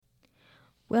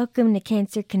Welcome to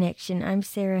Cancer Connection. I'm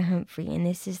Sarah Humphrey, and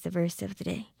this is the verse of the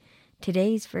day.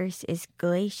 Today's verse is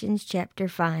Galatians chapter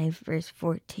 5, verse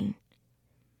 14.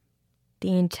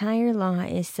 The entire law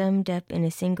is summed up in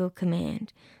a single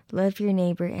command: love your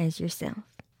neighbor as yourself.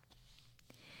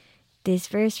 This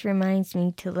verse reminds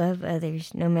me to love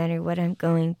others no matter what I'm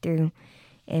going through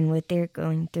and what they're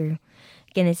going through.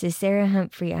 Again, this is Sarah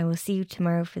Humphrey. I will see you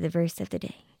tomorrow for the verse of the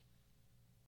day.